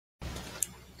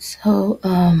So,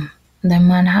 the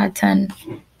Manhattan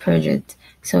Project.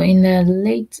 So, in the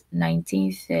late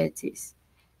 1930s,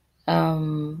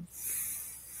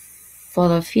 for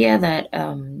the fear that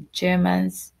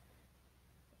Germans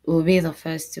will be the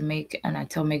first to make an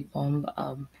atomic bomb,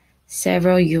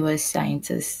 several US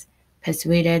scientists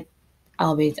persuaded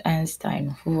Albert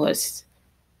Einstein, who was,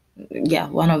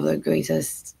 one of the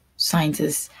greatest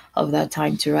scientists of that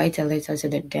time, to write a letter to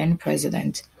the then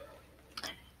president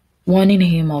warning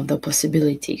him of the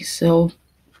possibility. So,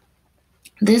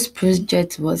 this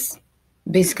project was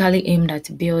basically aimed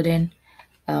at building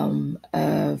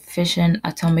a fission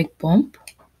atomic bomb,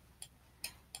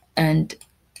 and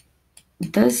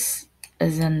this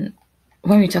is an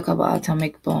when we talk about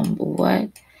atomic bomb, what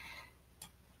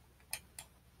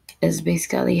is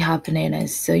basically happening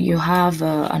is, so you have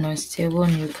an unstable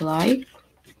nuclei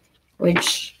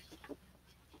which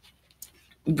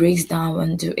breaks down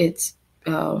into its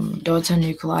daughter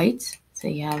nuclides. So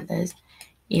you have this,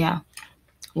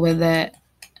 with the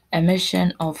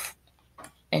emission of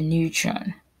a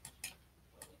neutron.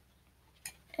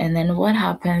 And then what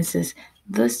happens is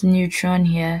this neutron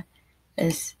here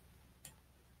is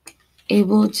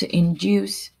able to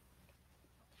induce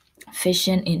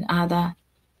fission in other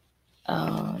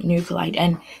nuclide.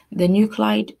 And the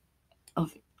nuclide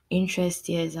of interest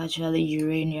here is actually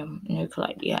uranium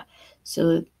nuclide. Yeah.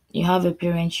 So you have a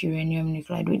parent uranium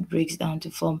nuclide which breaks down to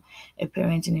form a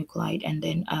parent nuclide, and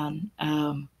then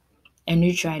a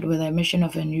neutride with the emission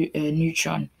of a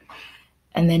neutron.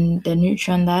 And then the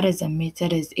neutron that is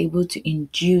emitted is able to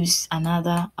induce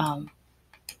another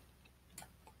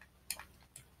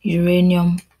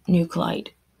uranium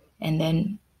nuclide, and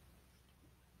then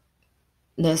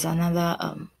there's another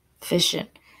fission,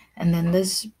 and then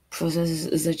this process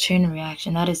is a chain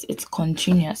reaction, that is, it's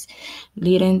continuous,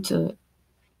 leading to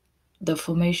the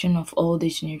formation of all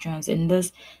these neutrons, and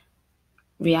this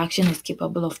reaction is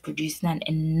capable of producing an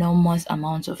enormous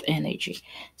amount of energy.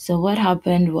 So what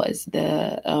happened was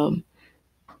the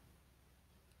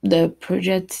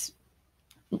project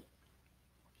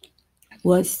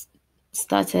was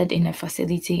started in a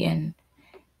facility in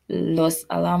Los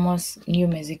Alamos, New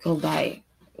Mexico,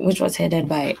 which was headed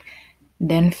by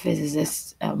then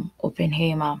physicist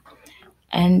Oppenheimer.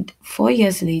 And 4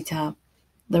 years later,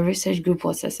 the research group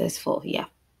was successful,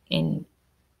 in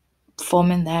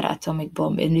forming that atomic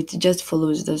bomb, and it just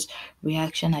follows this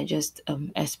reaction I just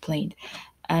explained.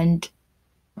 And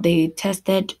they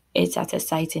tested it at a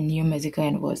site in New Mexico,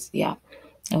 and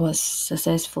it was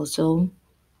successful. So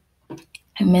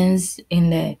it means in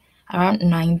the around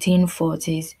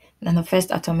 1940s, then the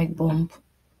first atomic bomb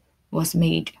was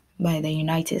made by the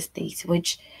United States,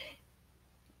 which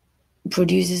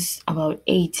produces about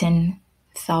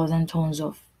 18,000 tons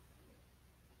of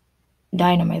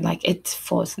dynamite. Like, its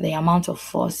force, the amount of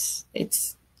force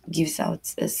it gives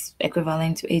out is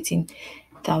equivalent to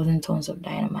 18,000 tons of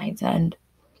dynamite. And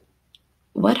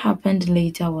what happened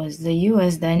later was the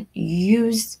US then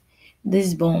used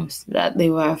these bombs that they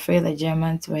were afraid the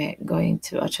Germans were going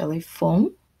to actually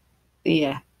form.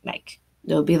 Like,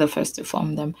 they'll be the first to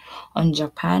form them on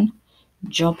Japan,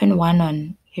 dropping one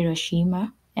on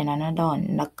Hiroshima and another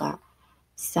on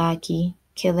Nagasaki,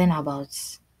 killing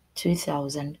about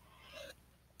 200,000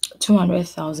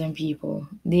 people,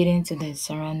 leading to the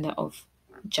surrender of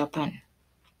Japan.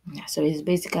 So it's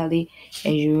basically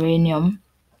a uranium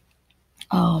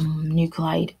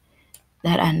nuclide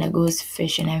that undergoes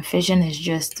fission, and fission is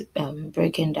just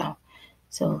breaking down.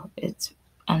 So it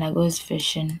undergoes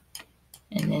fission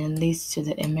and then leads to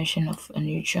the emission of a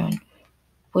neutron,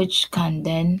 which can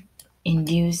then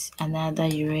induce another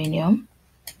uranium.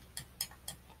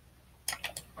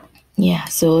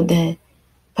 So the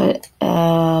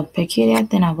peculiar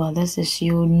thing about this is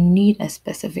you need a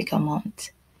specific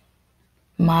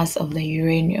mass of the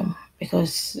uranium,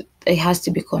 because it has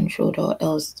to be controlled, or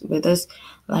else with this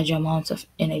large amount of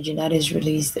energy that is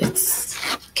released, it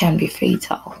can be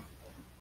fatal.